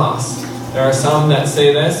the cross? There are some that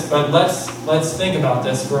say this, but let's think about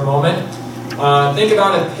this for a moment. Think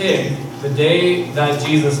about a pig the day that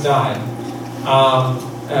Jesus died.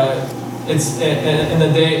 It's in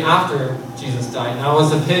the day after Jesus died. Now, was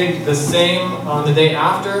the pig the same on the day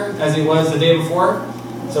after as he was the day before?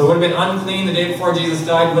 So it would have been unclean the day before Jesus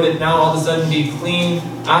died. Would it now all of a sudden be clean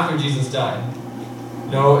after Jesus died?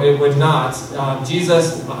 No, it would not.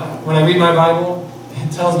 Jesus, when I read my Bible,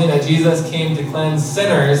 it tells me that Jesus came to cleanse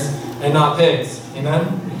sinners and not pigs.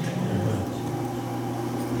 Amen?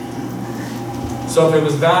 So if it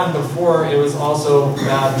was bad before, it was also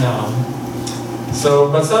bad now.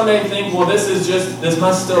 So, but some may think, well, this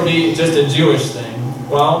must still be just a Jewish thing.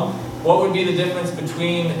 Well, what would be the difference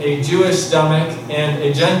between a Jewish stomach and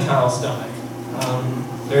a Gentile stomach?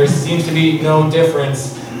 There seems to be no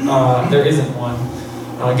difference. There isn't one.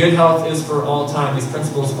 Good health is for all time. These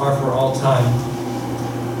principles are for all time.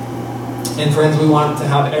 And friends, we want to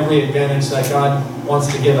have every advantage that God wants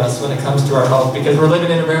to give us when it comes to our health, because we're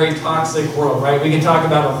living in a very toxic world, right? We can talk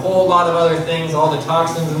about a whole lot of other things, all the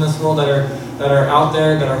toxins in this world that are out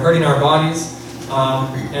there, that are hurting our bodies.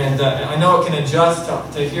 I know it can adjust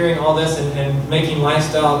to hearing all this and making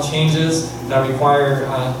lifestyle changes that require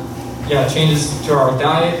changes to our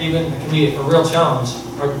diet even. It can be a real challenge.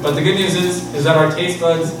 But the good news is that our taste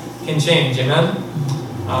buds can change, amen?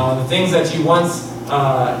 The things that you once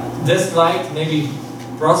disliked, maybe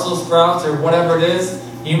Brussels sprouts or whatever it is,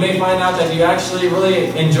 you may find out that you actually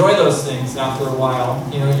really enjoy those things after a while.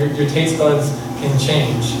 You know, your taste buds can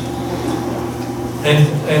change.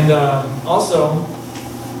 And also,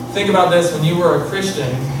 think about this: when you were a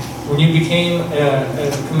Christian, when you became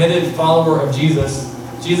a committed follower of Jesus,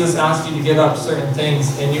 Jesus asked you to give up certain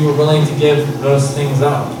things, and you were willing to give those things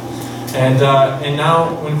up. And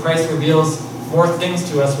now, when Christ reveals more things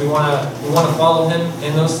to us, we want to follow Him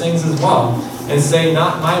in those things as well, and say,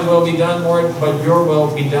 "Not my will be done, Lord, but Your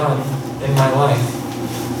will be done in my life."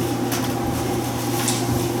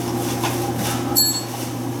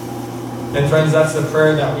 And friends, that's the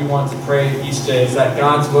prayer that we want to pray each day, is that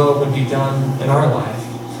God's will would be done in our life.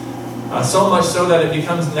 So much so that it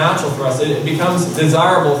becomes natural for us. It becomes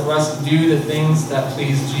desirable for us to do the things that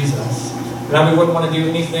please Jesus. And that we wouldn't want to do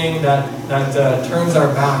anything that turns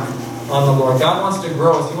our back on the Lord. God wants to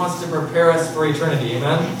grow us. He wants to prepare us for eternity.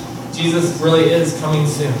 Amen? Jesus really is coming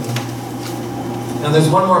soon. Now there's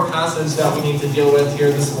one more passage that we need to deal with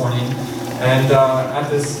here this morning, and at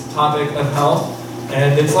this topic of health.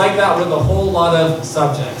 And it's like that with a whole lot of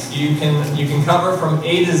subjects. You can cover from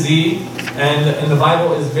A to Z, and the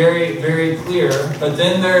Bible is very, very clear. But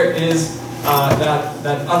then there is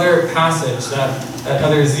that other passage, that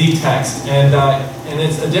other Z text, and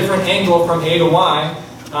it's a different angle from A to Y.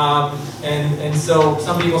 And so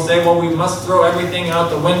some people say, well, we must throw everything out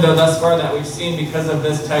the window thus far that we've seen because of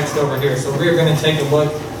this text over here. So we're going to take a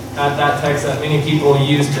look at that text that many people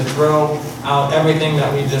use to throw out everything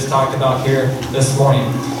that we just talked about here this morning.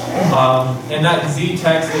 And that Z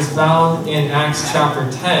text is found in Acts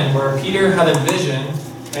chapter 10, where Peter had a vision,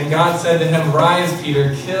 and God said to him, "Rise,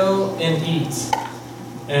 Peter, kill and eat."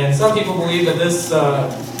 And some people believe that this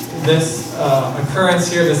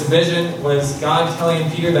occurrence here, this vision, was God telling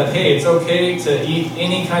Peter that, hey, it's okay to eat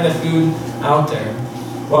any kind of food out there.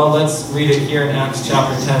 Well, let's read it here in Acts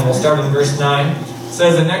chapter 10. We'll start in verse 9. It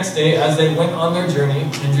says, "The next day, as they went on their journey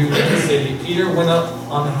and drew near the city, Peter went up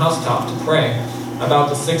on the housetop to pray about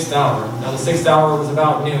the 6th hour. Now, the 6th hour was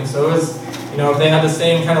about noon, so it was, if they had the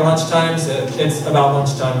same kind of lunch times, it's about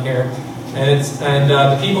lunchtime here. And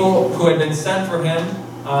the people who had been sent for him,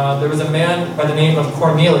 there was a man by the name of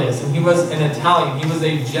Cornelius, and he was an Italian. He was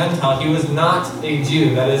a Gentile. He was not a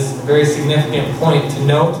Jew. That is a very significant point to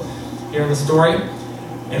note here in the story.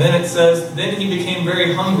 And then it says, then he became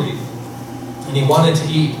very hungry, and he wanted to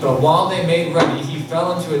eat. But while they made ready, he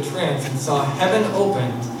fell into a trance and saw heaven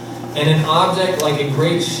opened, and an object like a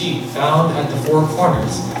great sheet found at the four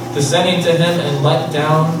corners, descending to him and let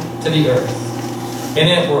down to the earth. In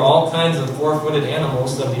it were all kinds of four-footed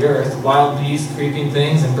animals of the earth, wild beasts, creeping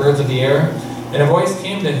things, and birds of the air. And a voice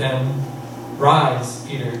came to him, "Rise,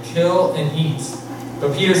 Peter, kill and eat."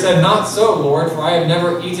 But Peter said, "Not so, Lord, for I have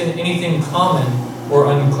never eaten anything common or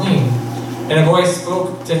unclean." And a voice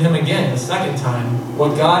spoke to him again the second time,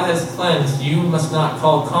 "What God has cleansed, you must not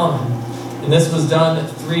call common." And this was done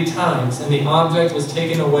 3 times, and the object was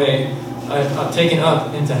taken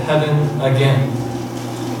up into heaven again.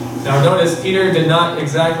 Now notice, Peter did not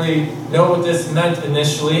exactly know what this meant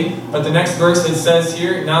initially, but the next verse it says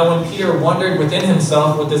here, "Now when Peter wondered within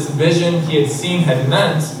himself what this vision he had seen had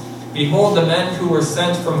meant, behold, the men who were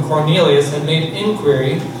sent from Cornelius had made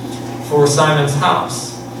inquiry for Simon's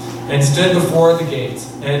house, and stood before the gate.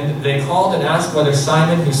 And they called and asked whether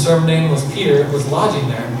Simon, whose surname was Peter, was lodging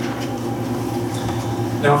there.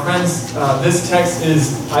 Now, friends, this text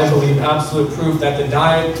is, I believe, absolute proof that the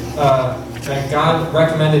diet that God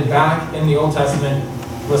recommended back in the Old Testament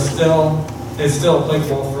is still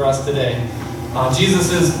applicable for us today.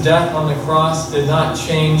 Jesus' death on the cross did not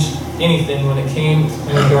change anything when it came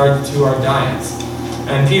in regard to our diets.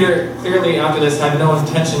 And Peter clearly after this had no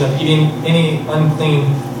intention of eating any unclean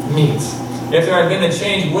meats. If there had been a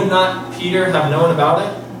change, would not Peter have known about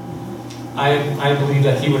it? I believe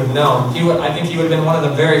that he would have known. I think he would have been one of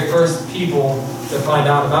the very first people to find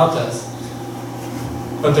out about this.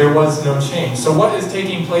 But there was no change. So what is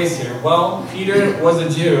taking place here? Well, Peter was a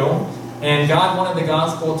Jew, and God wanted the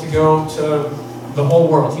gospel to go to the whole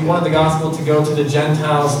world. He wanted the gospel to go to the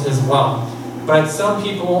Gentiles as well. But some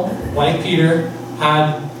people, like Peter,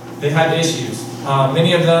 had issues.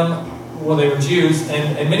 Many of them, well, they were Jews,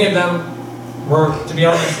 and many of them were, to be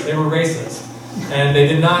honest, they were racist. And they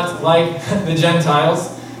did not like the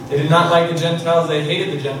Gentiles. They did not like the Gentiles. They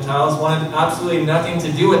hated the Gentiles, wanted absolutely nothing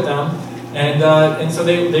to do with them. And so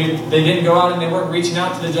they didn't go out and they weren't reaching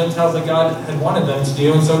out to the Gentiles that God had wanted them to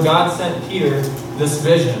do. And so God sent Peter this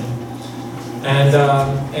vision.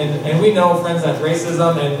 And we know, friends, that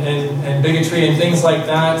racism and bigotry and things like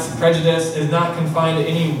that, prejudice, is not confined to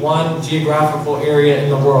any one geographical area in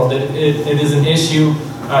the world. It is an issue.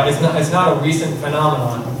 It's not a recent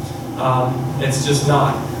phenomenon. It's just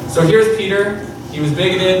not. So here's Peter. He was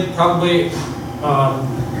bigoted, probably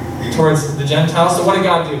towards the Gentiles. So what did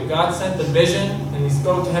God do? God sent the vision, and he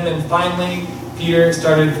spoke to him, and finally Peter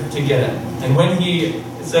started to get it. And when it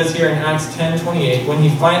says here in Acts 10:28, when he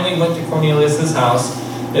finally went to Cornelius' house,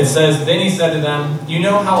 it says, then he said to them, you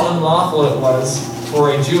know how unlawful it was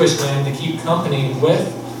for a Jewish man to keep company with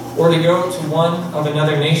or to go to one of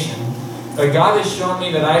another nation. But God has shown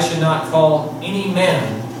me that I should not call any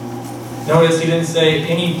man. Notice he didn't say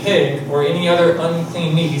any pig or any other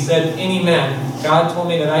unclean meat. He said any man. God told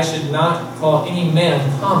me that I should not call any man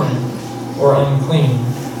common or unclean.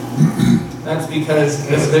 That's because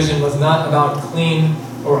this vision was not about clean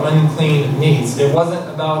or unclean meats. It wasn't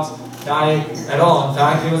about diet at all. In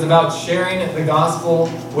fact, it was about sharing the gospel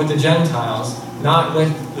with the Gentiles, not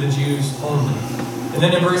with the Jews only. And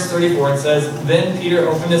then in verse 34 it says, then Peter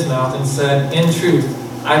opened his mouth and said, in truth,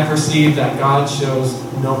 I perceive that God shows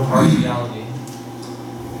no partiality.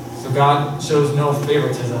 So God shows no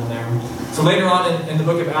favoritism there. So later on in the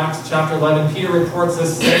book of Acts chapter 11, Peter reports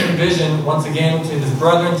this same vision once again to his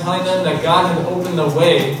brethren, telling them that God had opened the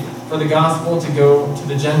way for the gospel to go to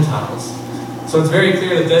the Gentiles. So it's very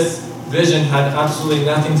clear that this vision had absolutely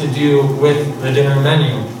nothing to do with the dinner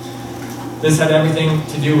menu. This had everything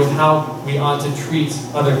to do with how we ought to treat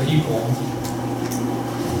other people.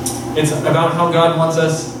 It's about how God wants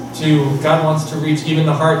to reach even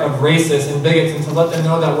the heart of racists and bigots, and to let them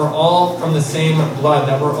know that we're all from the same blood,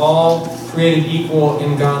 that we're all created equal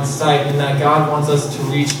in God's sight, and that God wants us to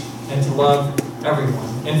reach and to love everyone.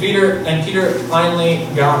 And Peter finally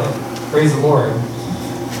got it. Praise the Lord.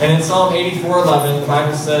 And in Psalm 84:11, the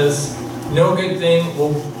Bible says, no good thing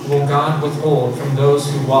will God withhold from those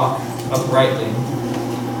who walk uprightly.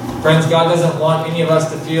 Friends, God doesn't want any of us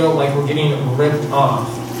to feel like we're getting ripped off,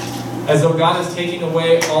 as though God is taking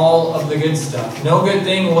away all of the good stuff. No good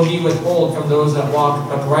thing will he withhold from those that walk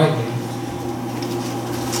uprightly.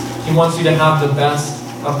 He wants you to have the best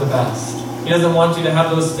of the best. He doesn't want you to have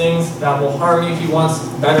those things that will harm you. He wants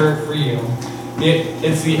better for you.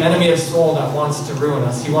 It's the enemy of soul that wants to ruin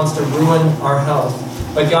us. He wants to ruin our health.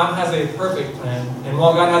 But God has a perfect plan. And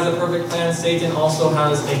while God has a perfect plan, Satan also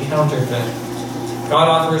has a counterfeit. God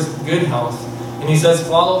offers good health. And he says,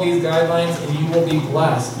 follow these guidelines and you will be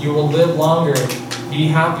blessed. You will live longer, be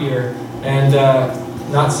happier, and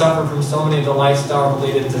not suffer from so many of the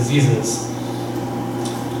lifestyle-related diseases.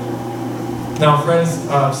 Now, friends,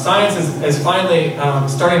 science is finally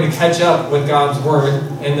starting to catch up with God's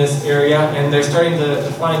Word in this area, and they're starting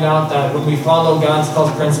to find out that when we follow God's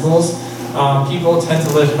health principles, people tend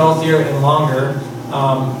to live healthier and longer.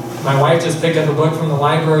 My wife just picked up a book from the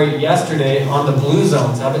library yesterday on the blue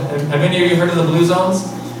zones. Have any of you heard of the blue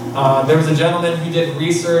zones? There was a gentleman who did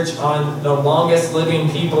research on the longest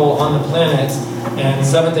living people on the planet, and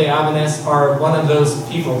Seventh-day Adventists are one of those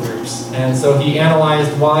people groups. And so he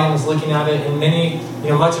analyzed why and was looking at it, and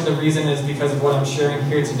much of the reason is because of what I'm sharing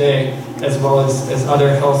here today, as well as other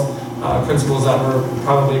health principles that we're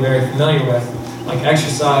probably very familiar with, like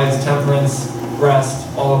exercise, temperance,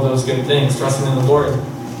 rest, all of those good things, trusting in the Lord.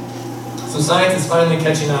 So science is finally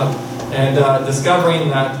catching up and discovering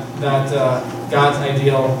that that God's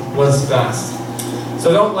ideal was best.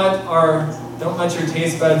 So don't let your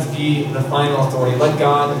taste buds be the final authority. Let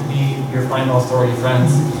God be your final authority,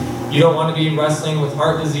 friends. You don't want to be wrestling with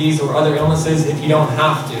heart disease or other illnesses if you don't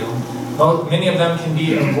have to. Many of them can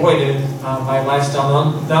be avoided by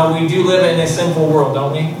lifestyle. Now, we do live in a sinful world,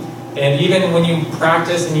 don't we? And even when you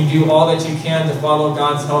practice and you do all that you can to follow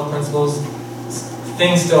God's health principles,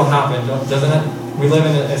 things still happen, doesn't it? We live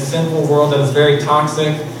in a sinful world that is very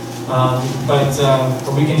toxic,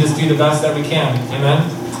 but we can just do the best that we can, amen?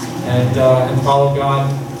 And follow God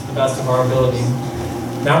to the best of our ability.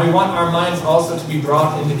 Now we want our minds also to be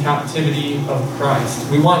brought into captivity of Christ.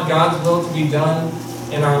 We want God's will to be done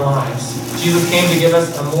in our lives. Jesus came to give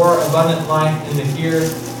us a more abundant life in the here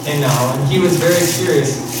and now, and he was very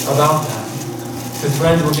serious about that. Because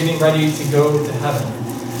friends, we're getting ready to go to heaven.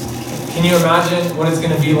 Can you imagine what it's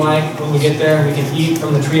going to be like when we get there and we can eat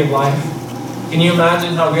from the tree of life? Can you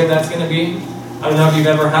imagine how good that's going to be? I don't know if you've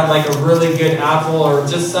ever had like a really good apple or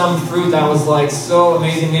just some fruit that was like so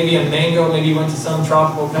amazing. Maybe a mango. Maybe you went to some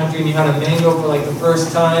tropical country and you had a mango for like the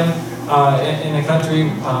first time in a country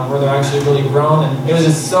where they're actually really grown. And it was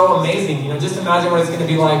just so amazing. You know, just imagine what it's going to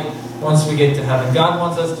be like once we get to heaven. God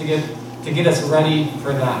wants us to get us ready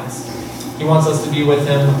for that. He wants us to be with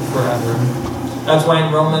him forever. That's why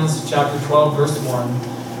in Romans chapter 12, verse 1,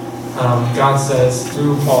 God says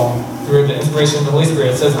through Paul, through the inspiration of the Holy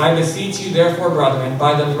Spirit, it says, I beseech you therefore, brethren,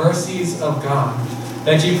 by the mercies of God,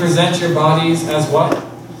 that you present your bodies as what?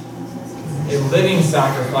 A living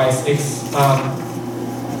sacrifice.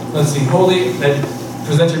 Holy, that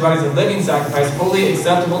present your bodies a living sacrifice, wholly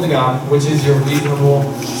acceptable to God, which is your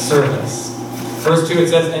reasonable service. Verse 2, it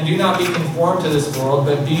says, and do not be conformed to this world,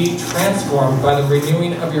 but be transformed by the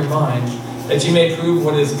renewing of your mind, that you may prove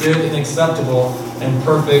what is good and acceptable and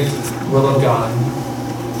perfect will of God.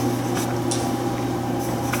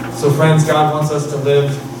 So friends, God wants us to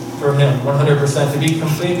live for him 100%, to be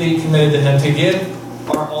completely committed to him, to give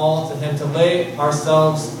our all to him, to lay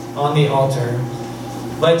ourselves on the altar.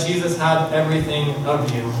 Let Jesus have everything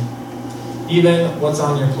of you, even what's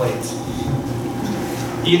on your plate,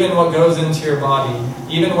 even what goes into your body,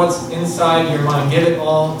 even what's inside your mind. Give it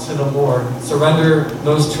all to the Lord. Surrender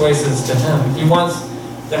those choices to him. He wants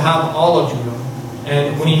to have all of you.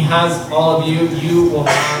 And when he has all of you, you will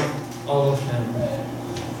have all of him.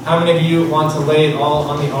 How many of you want to lay it all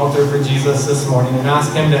on the altar for Jesus this morning and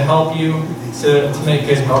ask him to help you to make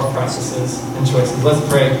good health practices and choices? Let's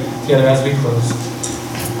pray together as we close.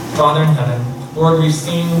 Father in heaven, Lord, we've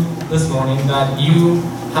seen this morning that you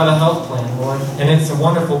have a health plan, Lord, and it's a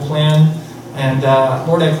wonderful plan. And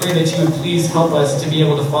Lord, I pray that you would please help us to be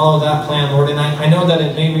able to follow that plan, Lord. And I know that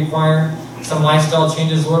it may require some lifestyle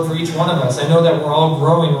changes, Lord, for each one of us. I know that we're all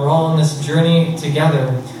growing. We're all on this journey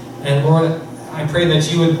together. And Lord, I pray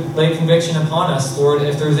that you would lay conviction upon us, Lord,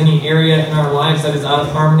 if there's any area in our lives that is out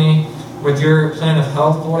of harmony with your plan of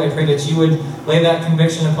health, Lord. I pray that you would lay that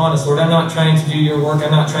conviction upon us, Lord. I'm not trying to do your work.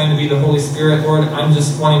 I'm not trying to be the Holy Spirit, Lord. I'm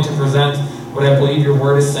just wanting to present what I believe your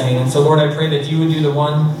word is saying. And so, Lord, I pray that you would be the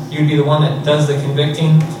one that does the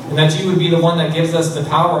convicting, and that you would be the one that gives us the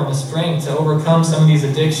power and the strength to overcome some of these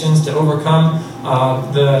addictions, to overcome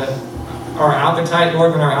our appetite,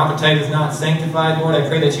 Lord, when our appetite is not sanctified. Lord, I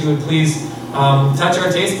pray that you would please touch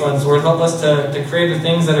our taste buds, Lord. Help us to crave the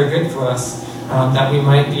things that are good for us, that we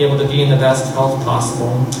might be able to be in the best health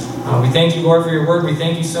possible. We thank you, Lord, for your word. We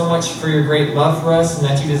thank you so much for your great love for us, and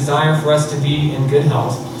that you desire for us to be in good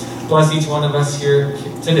health. Bless each one of us here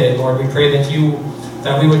today, Lord. We pray that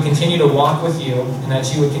we would continue to walk with you, and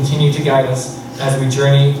that you would continue to guide us as we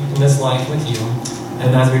journey in this life with you,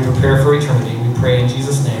 and as we prepare for eternity. We pray in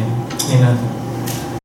Jesus' name. Amen.